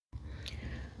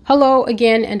Hello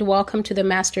again and welcome to the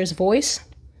Master's Voice.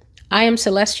 I am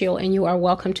Celestial and you are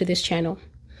welcome to this channel.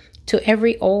 To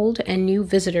every old and new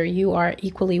visitor, you are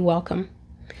equally welcome.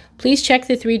 Please check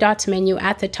the three dots menu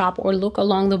at the top or look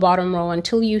along the bottom row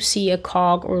until you see a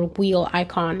cog or wheel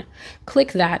icon.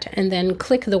 Click that and then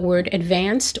click the word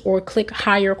advanced or click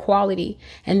higher quality,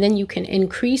 and then you can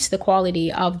increase the quality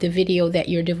of the video that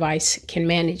your device can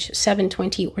manage,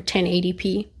 720 or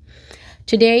 1080p.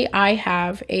 Today, I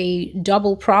have a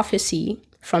double prophecy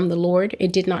from the Lord.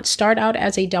 It did not start out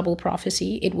as a double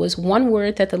prophecy. It was one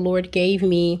word that the Lord gave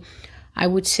me, I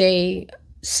would say,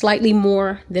 slightly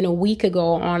more than a week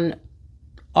ago on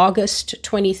August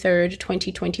 23rd,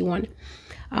 2021.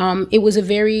 It was a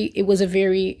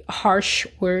very harsh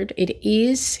word. It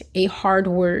is a hard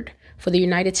word for the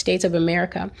United States of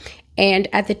America. And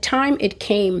at the time it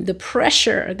came, the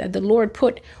pressure that the Lord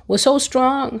put was so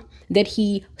strong that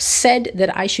he said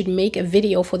that I should make a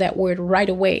video for that word right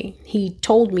away. He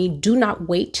told me, do not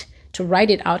wait to write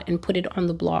it out and put it on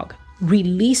the blog.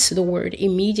 Release the word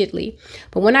immediately.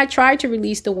 But when I tried to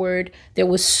release the word, there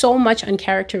was so much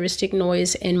uncharacteristic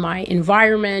noise in my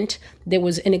environment. There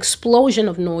was an explosion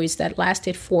of noise that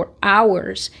lasted for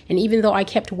hours. And even though I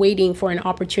kept waiting for an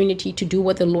opportunity to do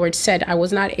what the Lord said, I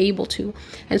was not able to.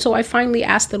 And so I finally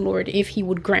asked the Lord if he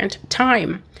would grant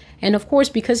time. And of course,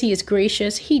 because he is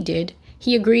gracious, he did.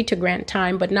 He agreed to grant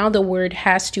time, but now the word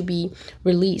has to be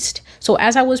released. So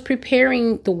as I was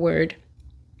preparing the word,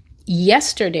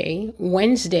 yesterday,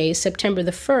 Wednesday, September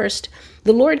the 1st,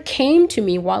 the Lord came to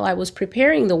me while I was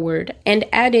preparing the word and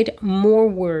added more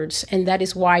words. And that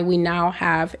is why we now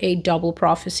have a double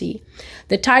prophecy.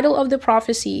 The title of the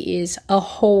prophecy is A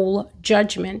Whole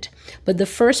Judgment. But the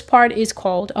first part is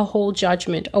called A Whole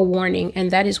Judgment, a warning.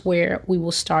 And that is where we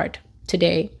will start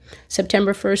today.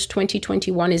 September 1st,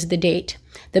 2021 is the date.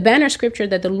 The banner scripture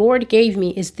that the Lord gave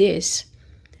me is this.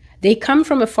 They come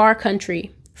from a far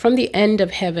country, from the end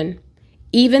of heaven,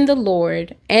 even the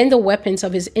Lord and the weapons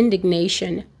of his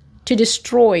indignation to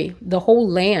destroy the whole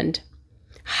land.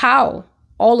 How,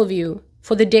 all of you,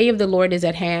 for the day of the Lord is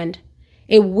at hand.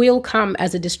 It will come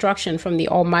as a destruction from the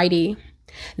Almighty.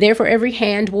 Therefore every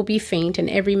hand will be faint and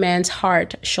every man's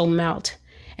heart shall melt.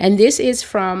 And this is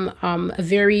from a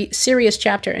very serious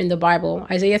chapter in the Bible,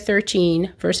 Isaiah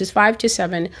 13, verses 5 to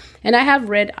 7. And I have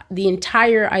read the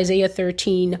entire Isaiah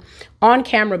 13 on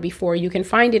camera before. You can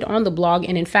find it on the blog.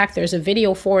 And in fact, there's a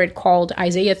video for it called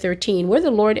Isaiah 13, where the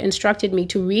Lord instructed me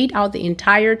to read out the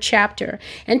entire chapter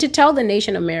and to tell the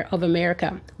nation of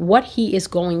America what he is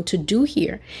going to do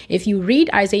here. If you read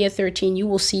Isaiah 13, you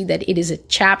will see that it is a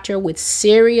chapter with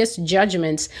serious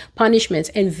judgments, punishments,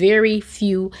 and very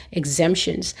few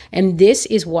exemptions. And this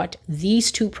is what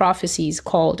these two prophecies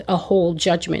called a whole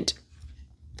judgment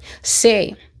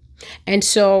say. And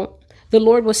so the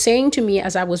Lord was saying to me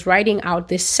as I was writing out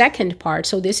this second part,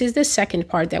 so this is the second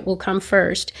part that will come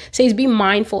first, says, be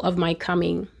mindful of my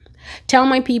coming. Tell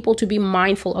my people to be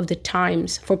mindful of the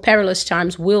times, for perilous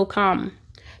times will come.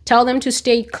 Tell them to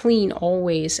stay clean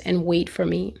always and wait for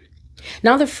me.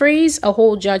 Now the phrase a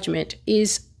whole judgment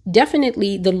is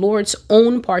definitely the Lord's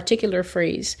own particular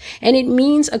phrase, and it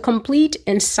means a complete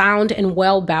and sound and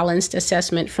well-balanced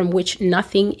assessment from which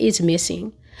nothing is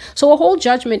missing. So a whole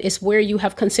judgment is where you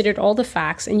have considered all the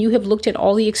facts and you have looked at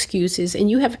all the excuses and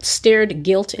you have stared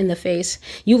guilt in the face.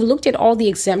 You've looked at all the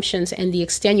exemptions and the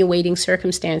extenuating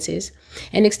circumstances.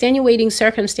 An extenuating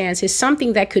circumstance is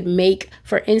something that could make,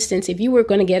 for instance, if you were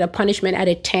going to get a punishment at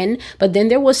a 10, but then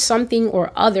there was something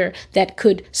or other that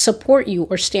could support you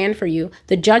or stand for you,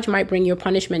 the judge might bring your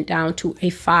punishment down to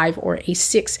a 5 or a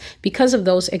 6 because of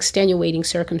those extenuating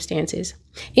circumstances.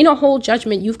 In a whole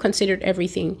judgment, you've considered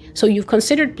everything. So you've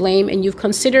considered blame and you've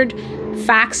considered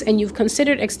facts and you've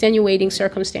considered extenuating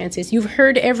circumstances. You've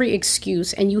heard every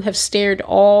excuse and you have stared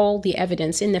all the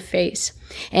evidence in the face.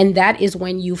 And that is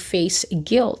when you face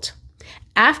guilt.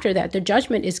 After that, the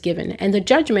judgment is given, and the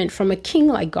judgment from a king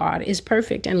like God is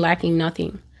perfect and lacking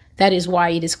nothing. That is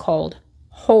why it is called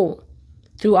whole.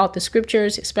 Throughout the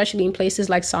scriptures, especially in places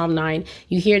like Psalm 9,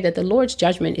 you hear that the Lord's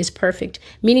judgment is perfect,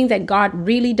 meaning that God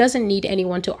really doesn't need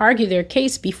anyone to argue their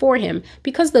case before him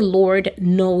because the Lord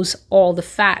knows all the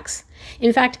facts.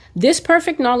 In fact, this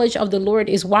perfect knowledge of the Lord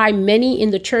is why many in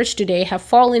the church today have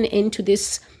fallen into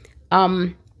this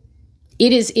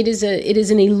It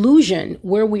is an illusion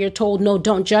where we are told, no,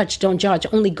 don't judge.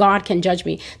 Only God can judge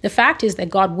me. The fact is that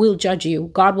God will judge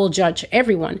you. God will judge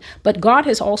everyone. But God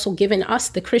has also given us,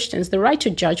 the Christians, the right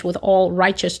to judge with all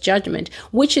righteous judgment,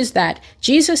 which is that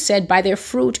Jesus said, by their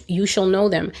fruit you shall know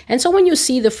them. And so when you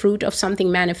see the fruit of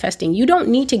something manifesting, you don't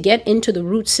need to get into the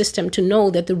root system to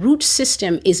know that the root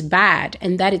system is bad,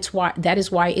 and that is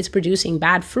why it's producing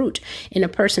bad fruit in a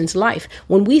person's life.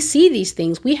 When we see these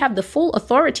things, we have the full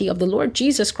authority of the Lord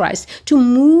Jesus Christ to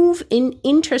move in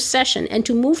intercession and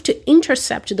to move to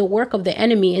intercept the work of the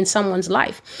enemy in someone's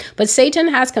life. But Satan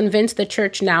has convinced the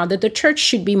church now that the church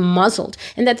should be muzzled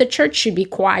and that the church should be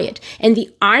quiet. And the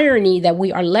irony that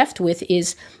we are left with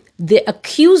is the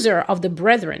accuser of the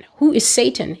brethren, who is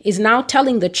Satan, is now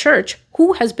telling the church,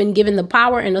 who has been given the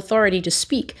power and authority to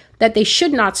speak, that they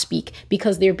should not speak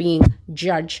because they're being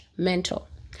judgmental.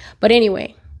 But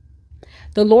anyway,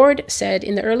 the Lord said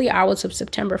in the early hours of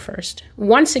September 1st,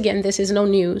 once again, this is no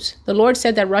news. The Lord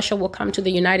said that Russia will come to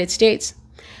the United States.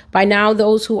 By now,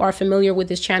 those who are familiar with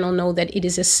this channel know that it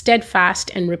is a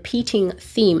steadfast and repeating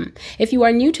theme. If you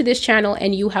are new to this channel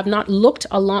and you have not looked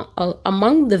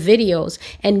among the videos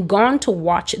and gone to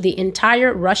watch the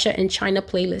entire Russia and China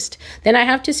playlist, then I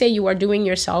have to say you are doing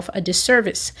yourself a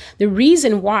disservice. The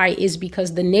reason why is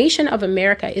because the nation of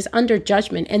America is under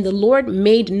judgment, and the Lord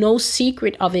made no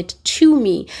secret of it to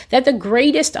me that the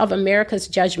greatest of America's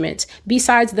judgments,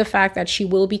 besides the fact that she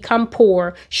will become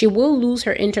poor, she will lose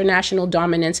her international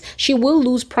dominance, she will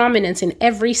lose prominence in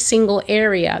every single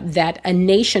area that a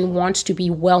nation wants to be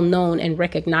well known and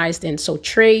recognized in. So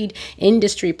trade,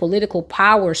 industry, political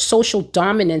power, social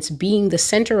dominance being the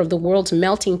center of the world's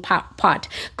melting pot,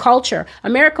 culture,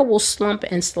 America will slump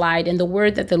and slide. And the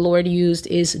word that the Lord used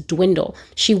is dwindle.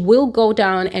 She will go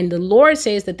down, and the Lord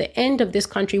says that the end of this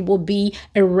country will be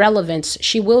irrelevance.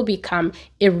 She will become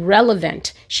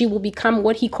irrelevant. She will become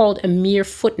what he called a mere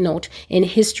footnote in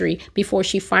history before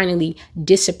she finally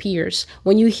disappears.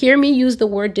 When you hear me use the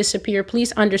word disappear,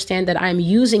 please understand that I'm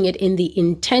using it in the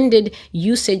intended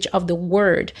usage of the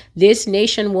word. This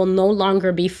nation will no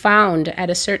longer be found at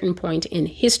a certain point in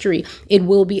history. It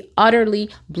will be utterly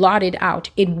blotted out.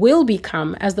 It will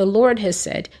become, as the Lord has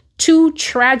said, two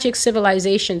tragic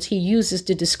civilizations he uses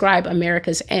to describe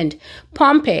America's end.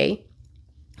 Pompeii,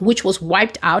 which was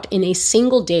wiped out in a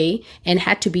single day and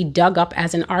had to be dug up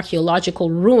as an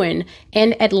archaeological ruin,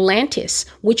 and Atlantis,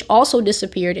 which also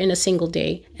disappeared in a single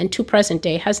day and to present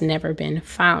day has never been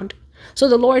found. So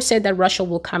the Lord said that Russia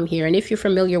will come here. And if you're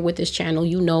familiar with this channel,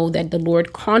 you know that the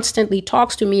Lord constantly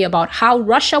talks to me about how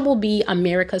Russia will be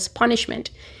America's punishment.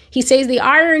 He says the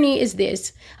irony is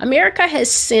this: America has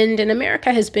sinned, and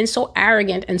America has been so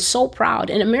arrogant and so proud,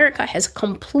 and America has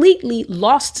completely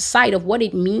lost sight of what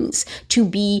it means to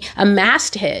be a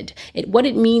masthead, what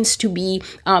it means to be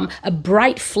a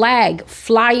bright flag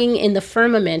flying in the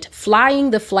firmament,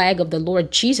 flying the flag of the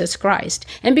Lord Jesus Christ.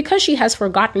 And because she has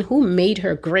forgotten who made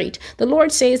her great, the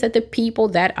Lord says that the people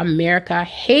that America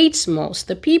hates most,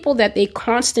 the people that they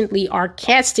constantly are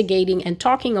castigating and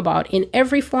talking about in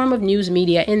every form of news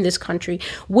media in this country,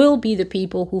 will be the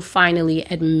people who finally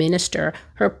administer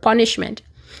her punishment.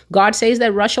 God says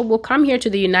that Russia will come here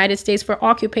to the United States for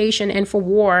occupation and for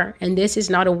war, and this is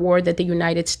not a war that the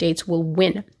United States will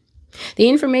win. The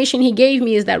information he gave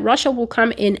me is that Russia will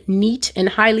come in neat and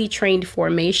highly trained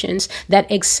formations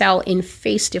that excel in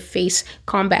face-to-face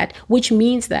combat, which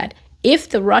means that if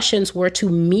the Russians were to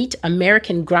meet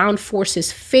American ground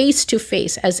forces face to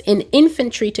face, as in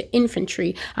infantry to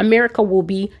infantry, America will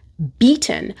be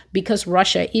beaten because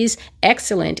Russia is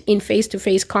excellent in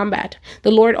face-to-face combat. The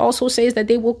Lord also says that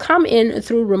they will come in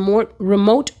through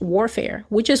remote warfare,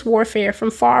 which is warfare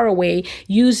from far away,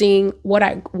 using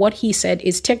what he said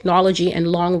is technology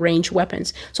and long-range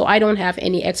weapons. So I don't have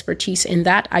any expertise in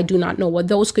that. I do not know what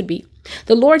those could be.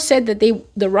 The Lord said that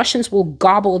the Russians will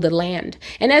gobble the land.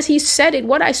 And as he said it,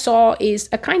 what I saw is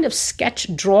a kind of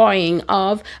sketch drawing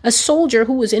of a soldier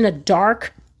who was in a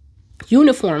dark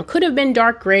uniform. Could have been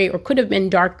dark gray or could have been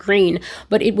dark green,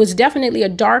 but it was definitely a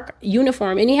dark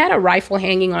uniform, and he had a rifle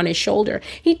hanging on his shoulder.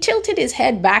 He tilted his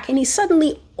head back and he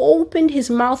suddenly opened his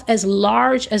mouth as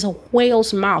large as a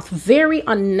whale's mouth. Very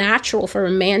unnatural for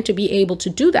a man to be able to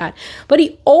do that. But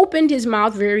he opened his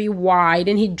mouth very wide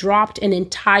and he dropped an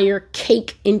entire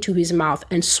cake into his mouth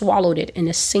and swallowed it in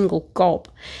a single gulp.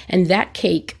 And that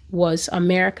cake was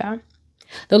America.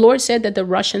 The Lord said that the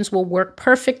Russians will work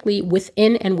perfectly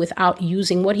within and without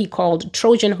using what he called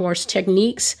Trojan horse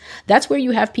techniques. That's where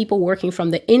you have people working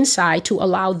from the inside to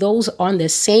allow those on the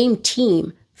same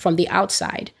team from the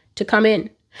outside to come in.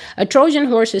 A Trojan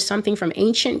horse is something from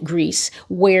ancient Greece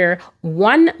where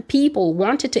one people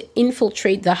wanted to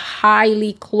infiltrate the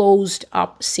highly closed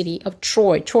up city of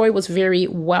Troy. Troy was very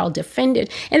well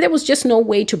defended, and there was just no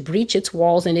way to breach its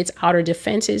walls and its outer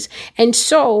defenses. And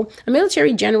so a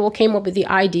military general came up with the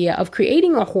idea of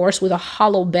creating a horse with a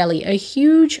hollow belly, a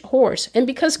huge horse. And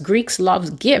because Greeks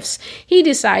love gifts, he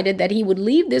decided that he would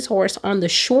leave this horse on the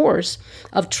shores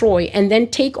of Troy and then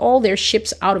take all their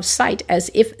ships out of sight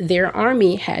as if their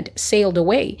army had sailed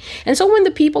away. And so when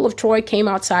the people of Troy came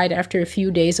outside after a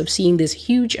few days of seeing this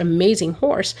huge, amazing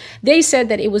horse, they said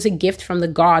that it was a gift from the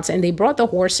gods, and they brought the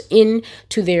horse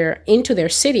into their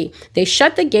city. They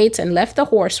shut the gates and left the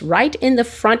horse right in the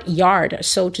front yard,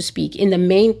 so to speak, in the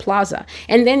main plaza.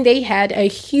 And then they had a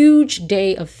huge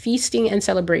day of feasting and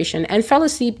celebration and fell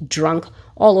asleep drunk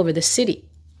all over the city.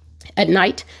 At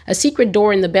night, a secret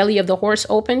door in the belly of the horse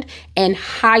opened, and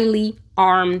highly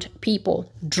armed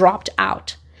people dropped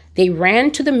out. They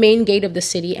ran to the main gate of the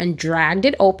city and dragged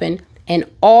it open, and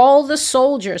all the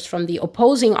soldiers from the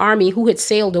opposing army who had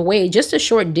sailed away just a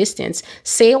short distance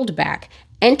sailed back,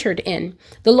 entered in.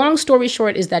 The long story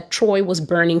short is that Troy was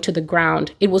burning to the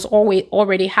ground. It was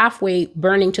already halfway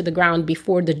burning to the ground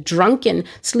before the drunken,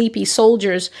 sleepy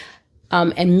soldiers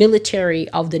and military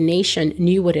of the nation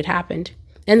knew what had happened.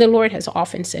 And the Lord has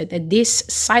often said that this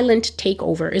silent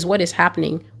takeover is what is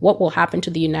happening, what will happen to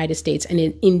the United States, and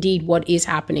indeed what is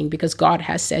happening, because God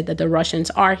has said that the Russians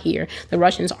are here. The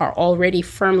Russians are already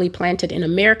firmly planted in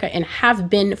America and have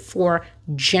been for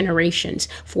generations,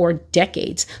 for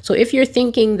decades. So if you're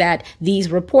thinking that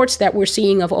these reports that we're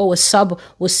seeing of, a sub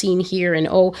was seen here and,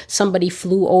 somebody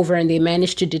flew over and they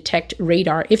managed to detect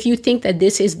radar, if you think that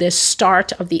this is the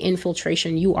start of the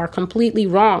infiltration, you are completely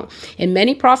wrong. In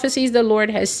many prophecies, the Lord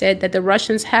has said that the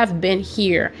Russians have been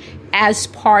here as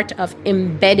part of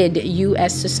embedded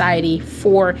U.S. society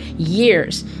for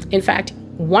years. In fact,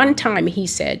 one time he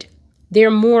said,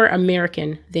 they're more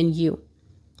American than you.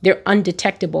 They're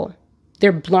undetectable.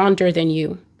 They're blonder than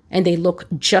you, and they look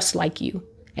just like you,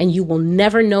 and you will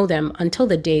never know them until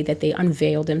the day that they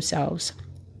unveil themselves.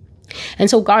 And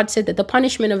so God said that the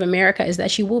punishment of America is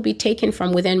that she will be taken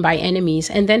from within by enemies,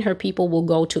 and then her people will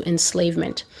go to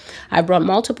enslavement. I brought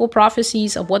multiple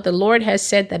prophecies of what the Lord has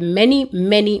said, that many,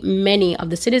 many, many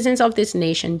of the citizens of this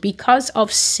nation, because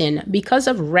of sin, because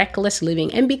of reckless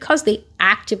living, and because they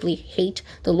actively hate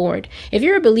the Lord. If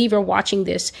you're a believer watching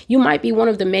this, you might be one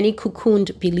of the many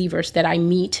cocooned believers that I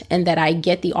meet and that I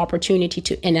get the opportunity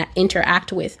to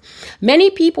interact with. Many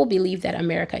people believe that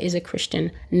America is a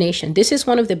Christian nation. This is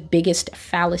one of the biggest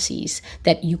fallacies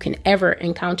that you can ever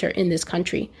encounter in this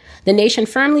country. The nation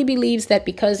firmly believes that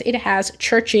because it has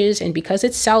churches and because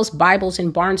it sells Bibles in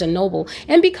Barnes and Noble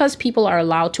and because people are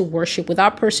allowed to worship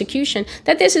without persecution,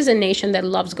 that this is a nation that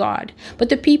loves God. But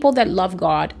the people that love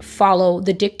God follow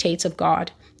the dictates of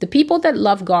God. The people that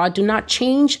love God do not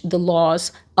change the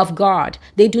laws of God.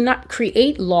 They do not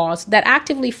create laws that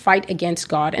actively fight against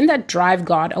God and that drive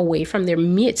God away from their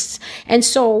midst. And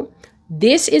so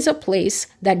this is a place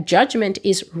that judgment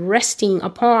is resting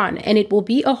upon, and it will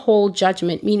be a whole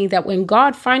judgment, meaning that when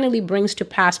God finally brings to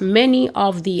pass many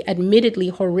of the admittedly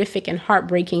horrific and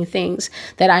heartbreaking things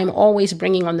that I'm always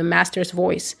bringing on the Master's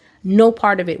Voice, no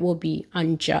part of it will be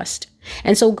unjust.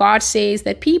 And so God says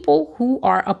that people who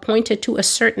are appointed to a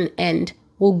certain end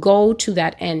will go to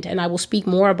that end. And I will speak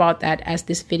more about that as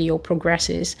this video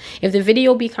progresses. If the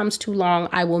video becomes too long,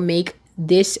 I will make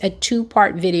this a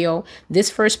two-part video.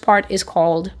 This first part is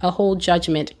called A Whole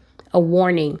Judgment, a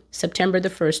Warning, September the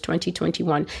 1st,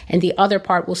 2021. And the other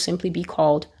part will simply be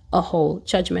called A Whole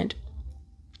Judgment.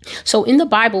 So in the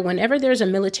Bible, whenever there's a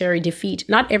military defeat,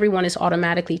 not everyone is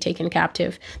automatically taken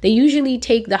captive. They usually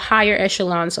take the higher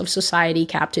echelons of society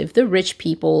captive, the rich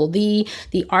people, the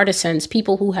artisans,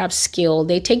 people who have skill.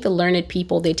 They take the learned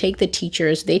people, they take the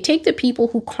teachers, they take the people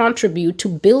who contribute to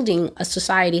building a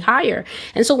society higher.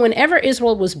 And so whenever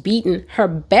Israel was beaten, her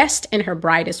best and her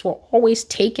brightest were always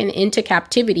taken into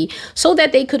captivity so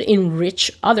that they could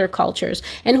enrich other cultures.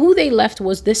 And who they left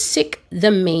was the sick, the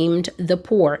maimed, the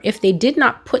poor. If they did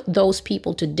not put those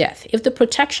people to death, if the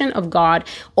protection of God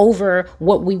over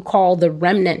what we call the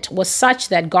remnant was such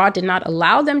that God did not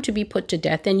allow them to be put to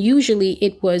death, then usually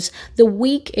it was the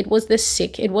weak, it was the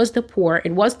sick, it was the poor,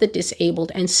 it was the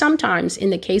disabled. And sometimes in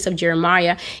the case of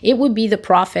Jeremiah, it would be the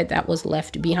prophet that was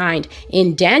left behind.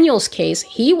 In Daniel's case,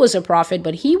 he was a prophet,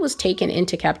 but he was taken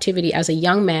into captivity as a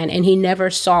young man and he never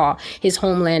saw his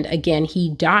homeland again. He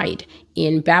died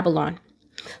in Babylon.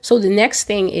 So the next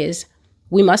thing is,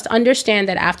 we must understand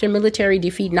that after military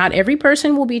defeat, not every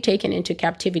person will be taken into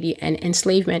captivity and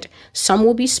enslavement. Some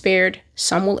will be spared,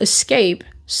 some will escape,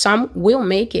 Some will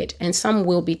make it and some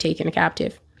will be taken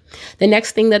captive. The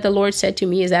next thing that the Lord said to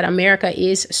me is that America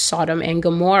is Sodom and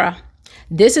Gomorrah.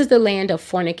 This is the land of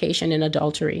fornication and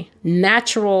adultery,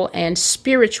 natural and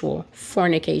spiritual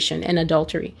fornication and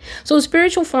adultery. So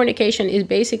spiritual fornication is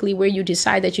basically where you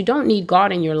decide that you don't need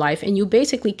God in your life and you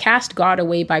basically cast God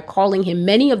away by calling him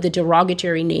many of the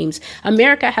derogatory names.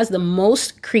 America has the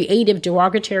most creative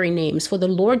derogatory names for the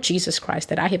Lord Jesus Christ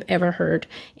that I have ever heard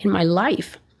in my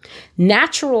life.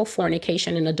 Natural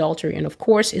fornication and adultery, and of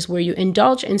course, is where you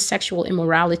indulge in sexual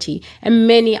immorality. And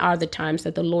many are the times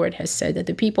that the Lord has said that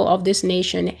the people of this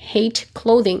nation hate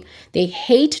clothing. They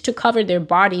hate to cover their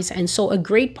bodies. And so a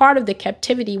great part of the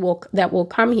captivity that will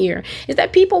come here is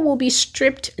that people will be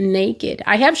stripped naked.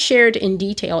 I have shared in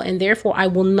detail, and therefore I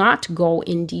will not go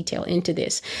in detail into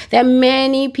this, that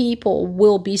many people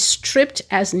will be stripped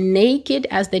as naked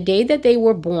as the day that they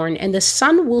were born, and the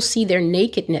sun will see their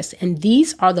nakedness. And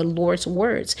these are the Lord's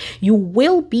words. You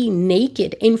will be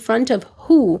naked in front of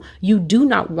who you do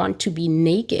not want to be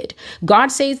naked. God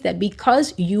says that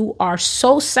because you are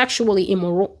so sexually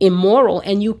immoral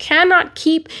and you cannot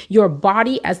keep your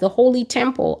body as the holy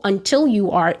temple until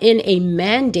you are in a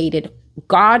mandated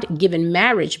God-given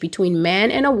marriage between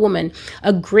man and a woman,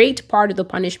 a great part of the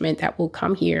punishment that will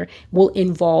come here will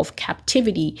involve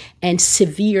captivity and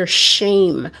severe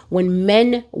shame when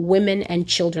men, women, and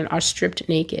children are stripped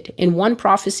naked. In one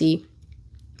prophecy,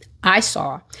 I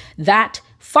saw that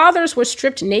fathers were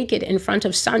stripped naked in front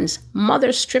of sons,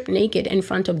 mothers stripped naked in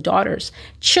front of daughters.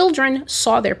 Children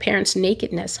saw their parents'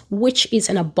 nakedness, which is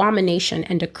an abomination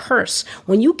and a curse.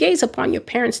 When you gaze upon your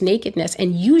parents' nakedness,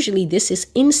 and usually this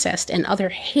is incest and other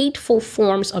hateful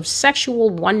forms of sexual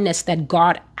oneness that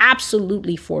God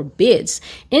absolutely forbids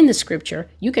in the scripture.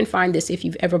 You can find this if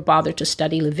you've ever bothered to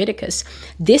study Leviticus.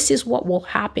 This is what will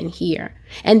happen here.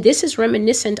 And this is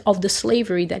reminiscent of the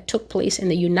slavery that took place in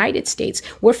the United States,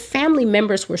 where family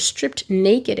members were stripped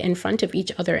naked in front of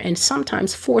each other and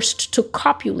sometimes forced to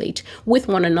copulate with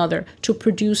one another to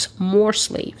produce more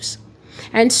slaves.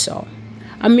 And so,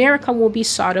 America will be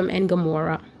Sodom and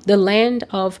Gomorrah, the land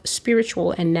of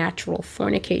spiritual and natural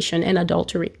fornication and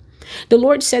adultery. The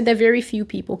Lord said that very few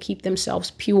people keep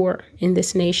themselves pure in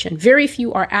this nation. Very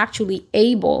few are actually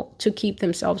able to keep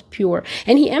themselves pure.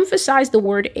 And he emphasized the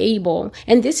word able.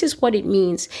 And this is what it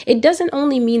means. It doesn't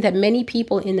only mean that many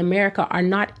people in America are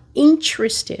not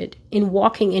interested in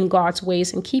walking in God's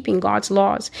ways and keeping God's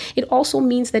laws. It also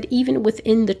means that even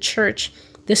within the church,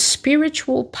 the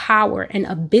spiritual power and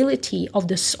ability of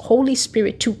the Holy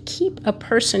Spirit to keep a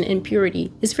person in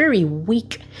purity is very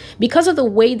weak because of the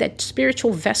way that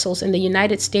spiritual vessels in the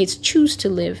United States choose to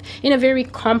live in a very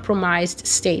compromised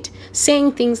state,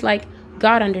 saying things like,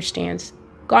 God understands,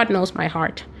 God knows my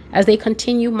heart, as they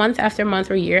continue month after month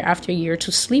or year after year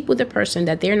to sleep with a person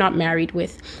that they're not married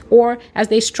with, or as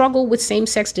they struggle with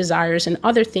same-sex desires and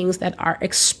other things that are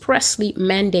expressly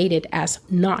mandated as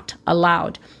not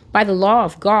allowed by the law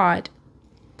of God.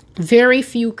 Very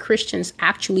few Christians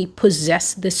actually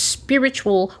possess the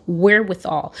spiritual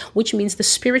wherewithal, which means the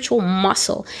spiritual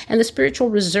muscle and the spiritual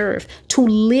reserve to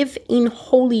live in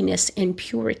holiness and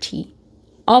purity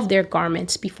of their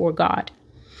garments before God.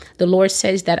 The Lord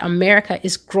says that America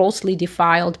is grossly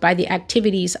defiled by the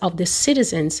activities of the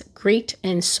citizens, great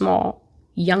and small,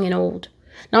 young and old.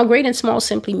 Now, great and small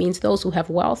simply means those who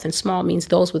have wealth, and small means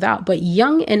those without. But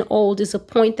young and old is a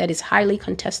point that is highly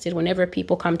contested whenever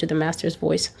people come to the Master's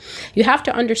voice. You have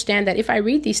to understand that if I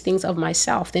read these things of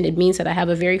myself, then it means that I have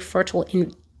a very fertile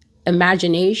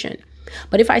imagination.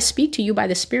 But if I speak to you by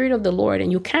the Spirit of the Lord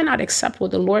and you cannot accept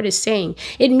what the Lord is saying,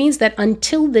 it means that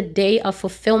until the day of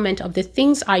fulfillment of the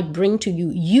things I bring to you,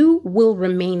 you will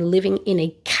remain living in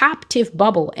a captive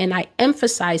bubble. And I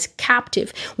emphasize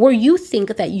captive, where you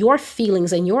think that your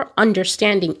feelings and your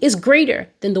understanding is greater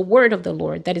than the word of the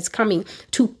Lord that is coming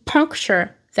to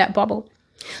puncture that bubble.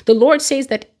 The Lord says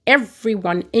that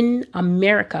everyone in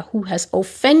America who has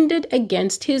offended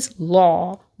against his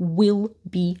law will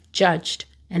be judged.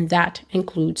 And that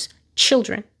includes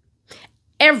children.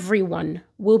 Everyone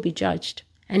will be judged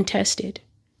and tested,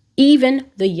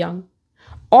 even the young,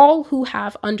 all who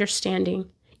have understanding,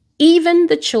 even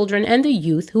the children and the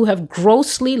youth who have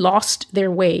grossly lost their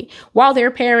way, while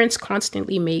their parents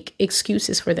constantly make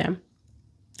excuses for them.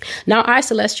 Now, I,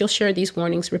 Celestial, share these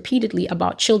warnings repeatedly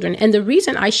about children. And the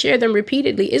reason I share them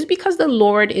repeatedly is because the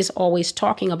Lord is always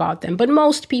talking about them. But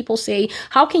most people say,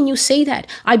 how can you say that?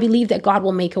 I believe that God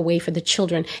will make a way for the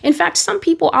children. In fact, some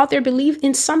people out there believe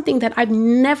in something that I've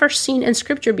never seen in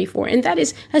scripture before, and that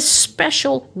is a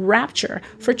special rapture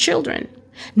for children.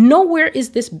 Nowhere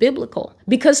is this biblical,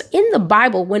 because in the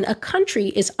Bible, when a country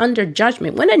is under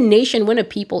judgment, when a nation, when a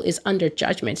people is under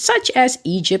judgment, such as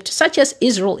Egypt, such as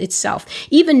Israel itself,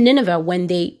 even Nineveh, when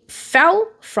they fell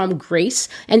from grace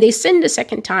and they sinned a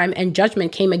second time and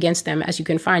judgment came against them, as you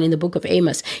can find in the book of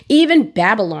Amos, even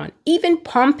Babylon, even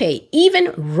Pompeii,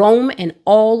 even Rome and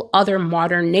all other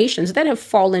modern nations that have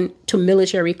fallen to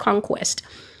military conquest.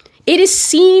 It is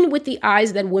seen with the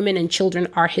eyes that women and children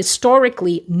are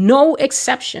historically no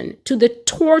exception to the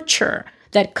torture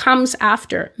that comes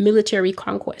after military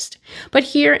conquest. But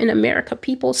here in America,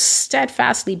 people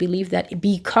steadfastly believe that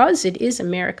because it is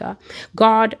America,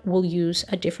 God will use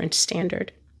a different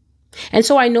standard. And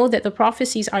so I know that the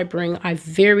prophecies I bring are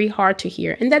very hard to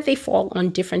hear and that they fall on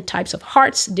different types of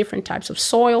hearts, different types of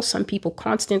soil. Some people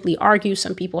constantly argue.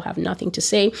 Some people have nothing to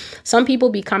say. Some people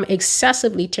become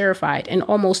excessively terrified and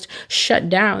almost shut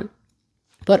down.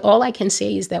 But all I can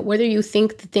say is that whether you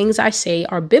think the things I say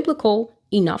are biblical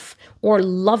enough or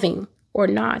loving or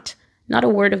not a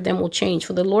word of them will change.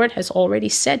 For the Lord has already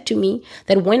said to me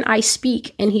that when I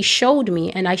speak, and he showed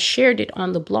me and I shared it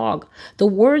on the blog, the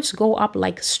words go up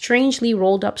like strangely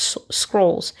rolled up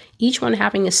scrolls, each one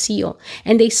having a seal,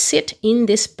 and they sit in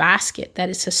this basket that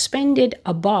is suspended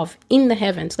above in the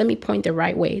heavens. Let me point the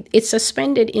right way. It's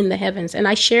suspended in the heavens. And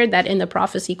I shared that in the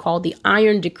prophecy called the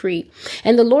Iron Decree.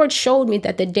 And the Lord showed me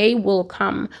that the day will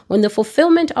come when the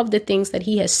fulfillment of the things that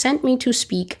he has sent me to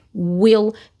speak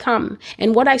will come.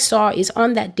 And what I saw is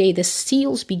on that day, the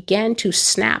seals began to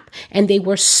snap, and they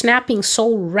were snapping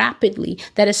so rapidly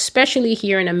that especially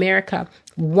here in America,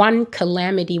 one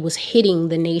calamity was hitting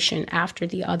the nation after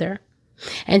the other.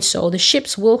 And so the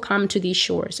ships will come to these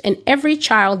shores, and every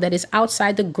child that is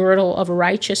outside the girdle of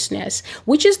righteousness,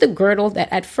 which is the girdle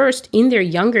that at first in their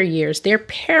younger years, their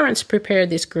parents prepared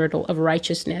this girdle of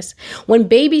righteousness. When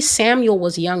baby Samuel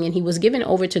was young and he was given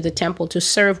over to the temple to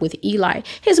serve with Eli,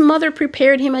 his mother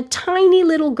prepared him a tiny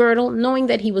little girdle, knowing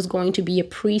that he was going to be a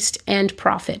priest and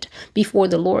prophet before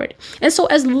the Lord. And so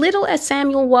as little as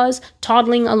Samuel was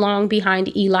toddling along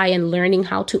behind Eli and learning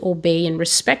how to obey and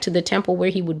respect the temple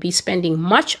where he would be spending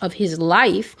much of his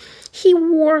life, he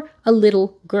wore a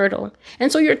little girdle. And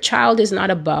so your child is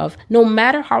not above, no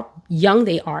matter how young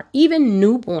they are, even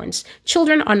newborns.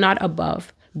 Children are not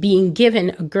above being given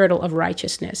a girdle of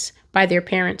righteousness by their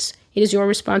parents. It is your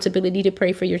responsibility to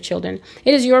pray for your children.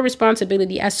 It is your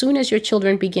responsibility, as soon as your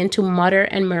children begin to mutter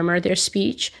and murmur their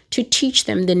speech, to teach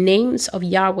them the names of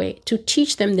Yahweh, to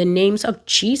teach them the names of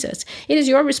Jesus. It is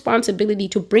your responsibility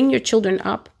to bring your children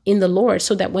up in the Lord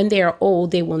so that when they are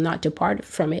old, they will not depart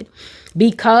from it.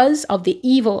 Because of the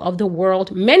evil of the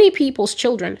world, many people's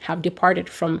children have departed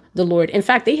from the Lord. In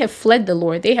fact, they have fled the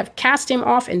Lord. They have cast him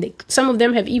off, and some of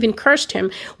them have even cursed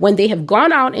him when they have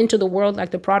gone out into the world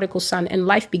like the prodigal son, and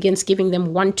life begins giving them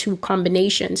 1-2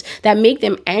 combinations that make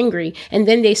them angry. And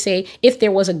then they say, if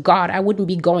there was a God, I wouldn't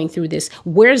be going through this.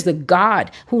 Where's the God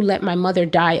who let my mother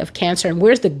die of cancer? And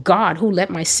where's the God who let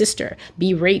my sister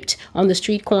be raped on the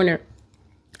street corner?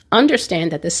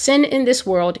 Understand that the sin in this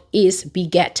world is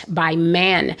beget by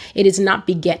man. It is not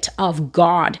beget of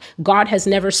God. God has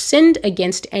never sinned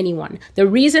against anyone. The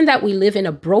reason that we live in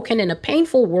a broken and a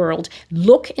painful world,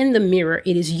 look in the mirror.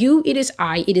 It is you, it is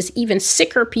I, it is even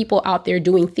sicker people out there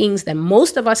doing things that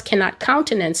most of us cannot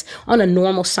countenance on a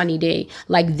normal sunny day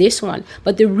like this one.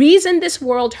 But the reason this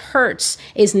world hurts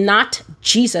is not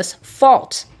Jesus'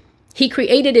 fault. He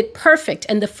created it perfect,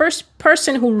 and the first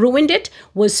person who ruined it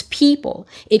was people.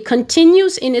 It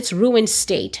continues in its ruined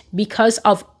state because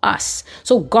of us.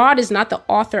 So God is not the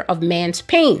author of man's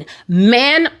pain.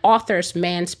 Man authors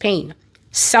man's pain,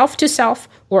 self to self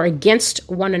or against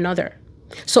one another.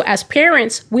 So as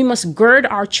parents, we must gird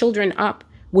our children up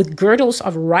with girdles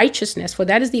of righteousness, for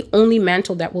that is the only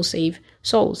mantle that will save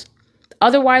souls.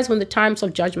 Otherwise, when the times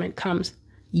of judgment comes,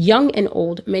 young and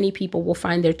old, many people will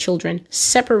find their children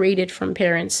separated from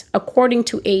parents according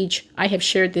to age. I have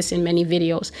shared this in many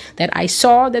videos, that I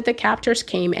saw that the captors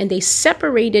came and they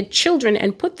separated children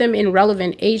and put them in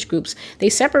relevant age groups. They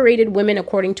separated women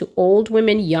according to old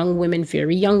women, young women,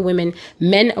 very young women,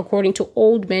 men according to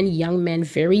old men, young men,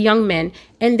 very young men,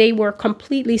 and they were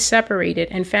completely separated,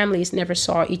 and families never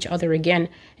saw each other again,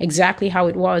 exactly how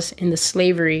it was in the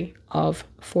slavery of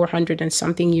 400 and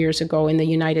something years ago in the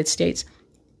United States.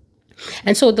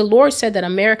 And so the Lord said that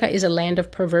America is a land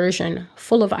of perversion,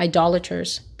 full of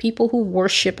idolaters, people who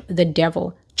worship the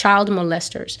devil, child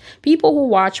molesters, people who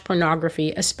watch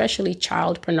pornography, especially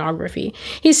child pornography.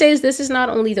 He says this is not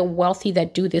only the wealthy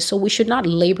that do this, so we should not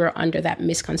labor under that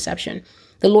misconception.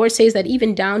 The Lord says that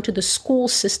even down to the school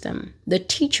system, the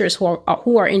teachers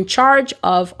who are in charge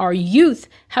of our youth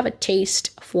have a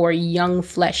taste for young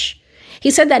flesh.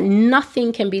 He said that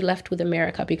nothing can be left with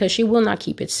America because she will not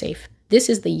keep it safe. This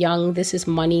is the young, this is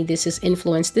money, this is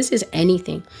influence, this is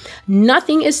anything.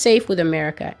 Nothing is safe with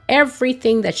America.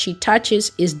 Everything that she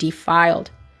touches is defiled.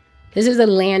 This is the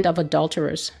land of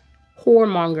adulterers,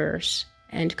 whoremongers,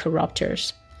 and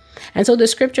corrupters. And so the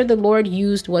scripture the Lord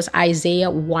used was Isaiah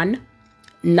 1,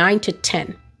 9 to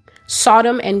 10.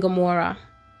 Sodom and Gomorrah,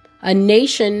 a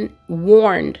nation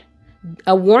warned,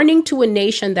 a warning to a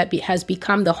nation that has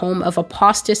become the home of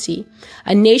apostasy,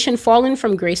 a nation fallen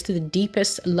from grace to the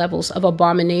deepest levels of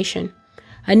abomination,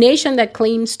 a nation that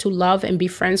claims to love and be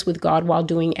friends with God while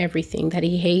doing everything that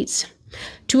he hates.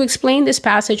 To explain this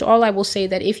passage, all I will say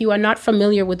that if you are not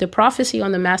familiar with the prophecy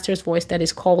on the Master's voice that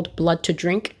is called blood to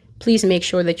drink, please make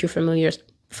sure that you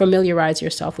familiarize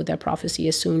yourself with that prophecy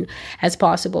as soon as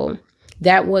possible.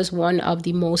 That was one of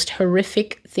the most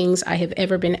horrific things I have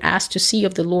ever been asked to see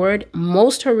of the Lord,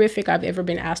 most horrific I've ever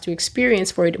been asked to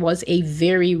experience, for it was a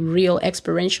very real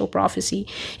experiential prophecy.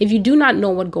 If you do not know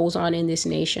what goes on in this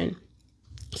nation,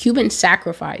 human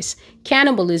sacrifice,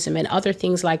 cannibalism, and other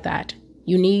things like that,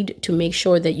 you need to make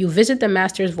sure that you visit the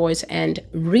Master's voice and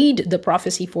read the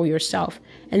prophecy for yourself.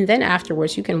 And then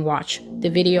afterwards, you can watch the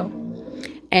video.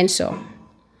 And so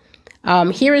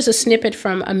here is a snippet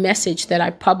from a message that I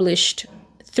published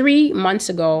 3 months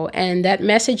ago. And that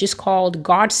message is called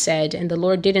God Said. And the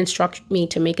Lord did instruct me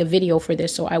to make a video for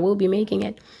this, so I will be making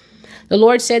it. The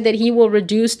Lord said that he will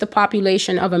reduce the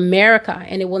population of America,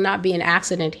 and it will not be an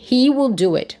accident. He will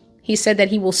do it. He said that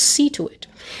he will see to it.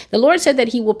 The Lord said that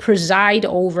he will preside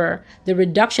over the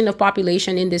reduction of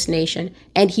population in this nation,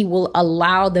 and he will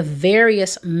allow the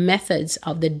various methods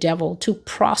of the devil to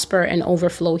prosper and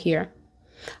overflow here.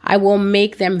 I will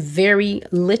make them very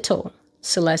little,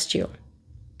 Celestial.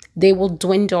 They will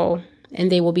dwindle,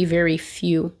 and they will be very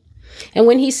few. And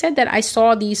when he said that, I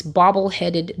saw these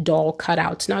bobble-headed doll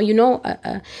cutouts.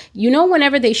 Now,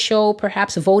 whenever they show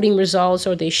perhaps voting results,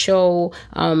 or they show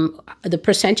the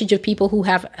percentage of people who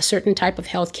have a certain type of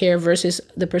health care versus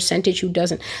the percentage who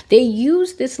doesn't, they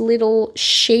use this little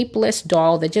shapeless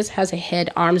doll that just has a head,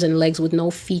 arms, and legs with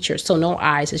no features, so no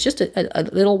eyes. It's just a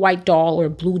little white doll or a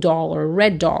blue doll or a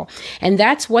red doll. And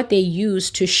that's what they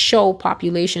use to show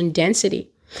population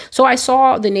density. So I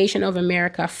saw the nation of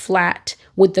America flat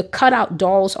with the cutout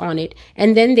dolls on it,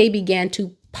 and then they began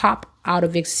to pop out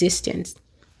of existence.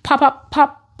 Pop, pop,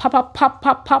 pop, pop, pop, pop,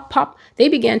 pop, pop, pop. They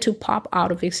began to pop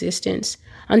out of existence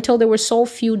until there were so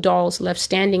few dolls left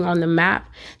standing on the map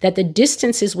that the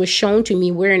distances were shown to me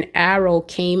where an arrow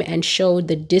came and showed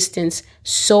the distance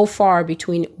so far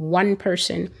between one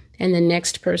person and the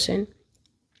next person.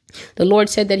 The Lord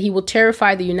said that he will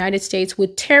terrify the United States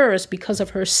with terrors because of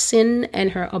her sin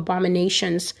and her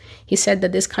abominations. He said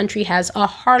that this country has a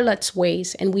harlot's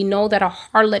ways, and we know that a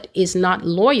harlot is not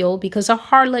loyal, because a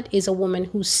harlot is a woman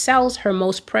who sells her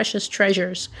most precious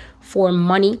treasures for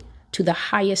money to the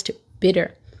highest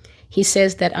bidder. He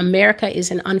says that America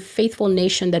is an unfaithful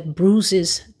nation that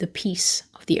bruises the peace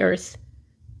of the earth.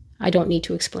 I don't need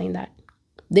to explain that.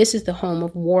 This is the home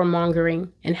of warmongering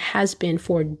and has been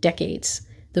for decades.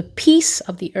 The peace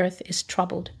of the earth is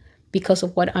troubled because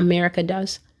of what America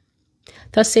does.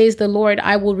 Thus says the Lord,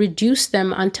 I will reduce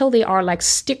them until they are like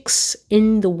sticks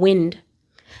in the wind,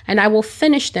 and I will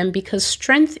finish them because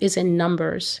strength is in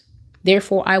numbers.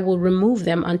 Therefore, I will remove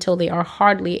them until they are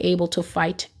hardly able to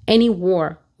fight any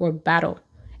war or battle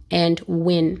and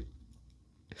win.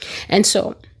 And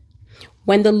so,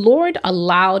 when the Lord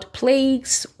allowed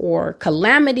plagues or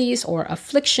calamities or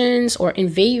afflictions or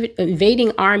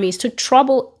invading armies to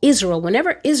trouble Israel,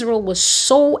 whenever Israel was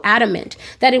so adamant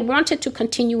that it wanted to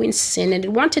continue in sin and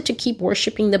it wanted to keep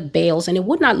worshiping the Baals and it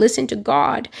would not listen to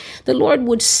God, the Lord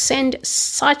would send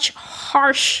such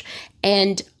harsh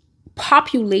and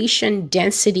population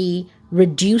density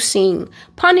reducing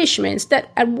punishments that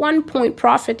at one point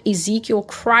Prophet Ezekiel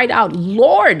cried out,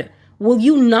 Lord, will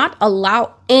you not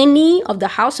allow any of the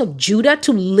house of Judah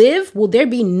to live? Will there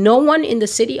be no one in the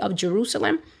city of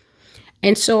Jerusalem?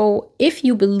 And so if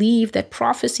you believe that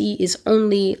prophecy is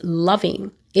only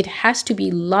loving, it has to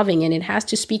be loving and it has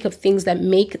to speak of things that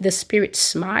make the spirit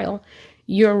smile,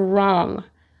 you're wrong.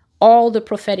 All the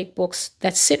prophetic books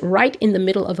that sit right in the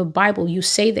middle of a Bible you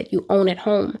say that you own at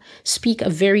home speak a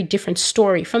very different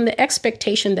story from the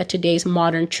expectation that today's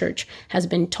modern church has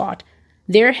been taught.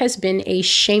 There has been a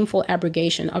shameful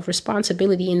abrogation of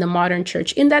responsibility in the modern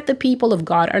church in that the people of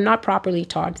God are not properly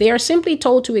taught. They are simply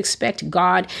told to expect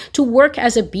God to work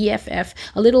as a BFF,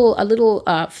 a little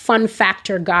fun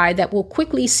factor guy that will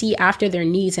quickly see after their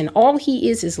needs. And all he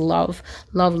is love,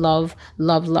 love, love,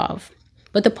 love, love.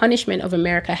 But the punishment of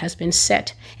America has been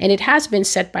set, and it has been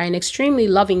set by an extremely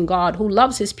loving God who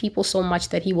loves his people so much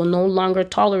that he will no longer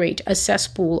tolerate a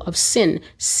cesspool of sin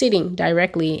sitting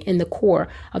directly in the core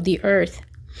of the earth.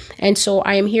 And so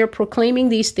I am here proclaiming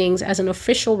these things as an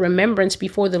official remembrance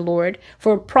before the Lord,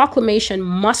 for a proclamation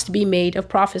must be made of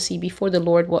prophecy before the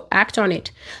Lord will act on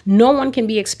it. No one can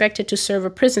be expected to serve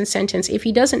a prison sentence if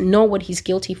he doesn't know what he's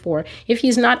guilty for, if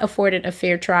he's not afforded a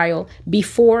fair trial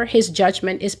before his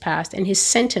judgment is passed and his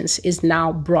sentence is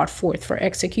now brought forth for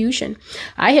execution.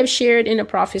 I have shared in a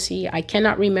prophecy, I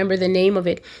cannot remember the name of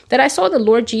it, that I saw the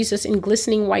Lord Jesus in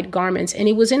glistening white garments, and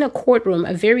it was in a courtroom,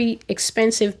 a very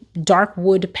expensive dark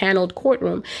wood paneled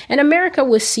courtroom, and America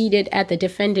was seated at the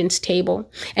defendant's table.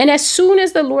 And as soon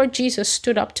as the Lord Jesus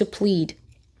stood up to plead,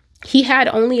 he had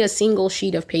only a single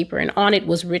sheet of paper, and on it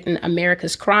was written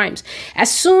America's crimes.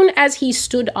 As soon as he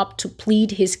stood up to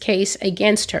plead his case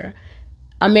against her,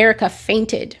 America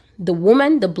fainted. The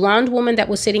woman, the blonde woman that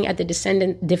was sitting at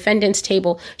the defendant's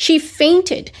table, she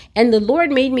fainted. And the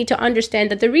Lord made me to understand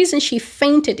that the reason she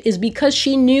fainted is because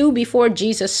she knew before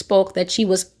Jesus spoke that she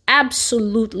was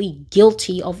absolutely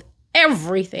guilty of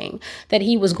everything that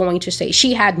he was going to say.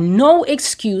 She had no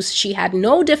excuse. She had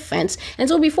no defense. And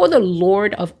so before the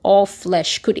Lord of all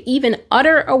flesh could even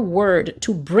utter a word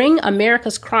to bring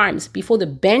America's crimes before the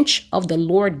bench of the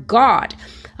Lord God,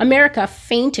 America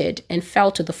fainted and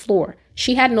fell to the floor.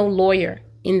 She had no lawyer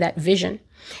in that vision.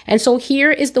 And so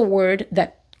here is the word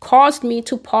that caused me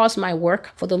to pause my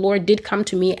work, for the Lord did come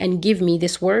to me and give me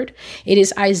this word. It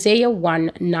is Isaiah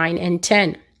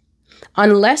 1:9-10.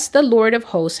 Unless the Lord of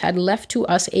hosts had left to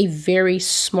us a very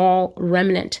small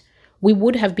remnant, we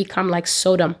would have become like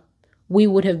Sodom. We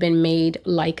would have been made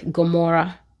like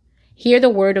Gomorrah. Hear the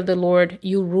word of the Lord,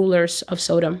 you rulers of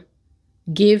Sodom.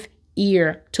 Give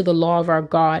ear to the law of our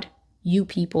God, you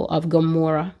people of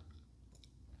Gomorrah.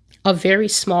 A very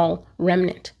small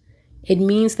remnant. It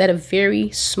means that a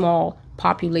very small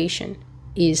population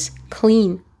is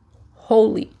clean,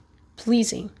 holy,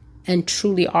 pleasing, and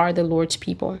truly are the Lord's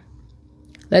people.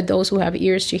 Let those who have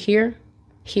ears to hear,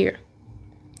 hear.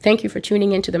 Thank you for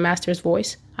tuning into the Master's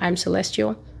Voice. I am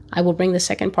Celestial. I will bring the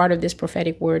second part of this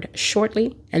prophetic word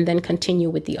shortly and then continue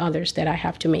with the others that I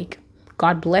have to make.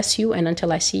 God bless you, and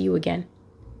until I see you again,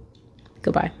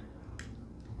 goodbye.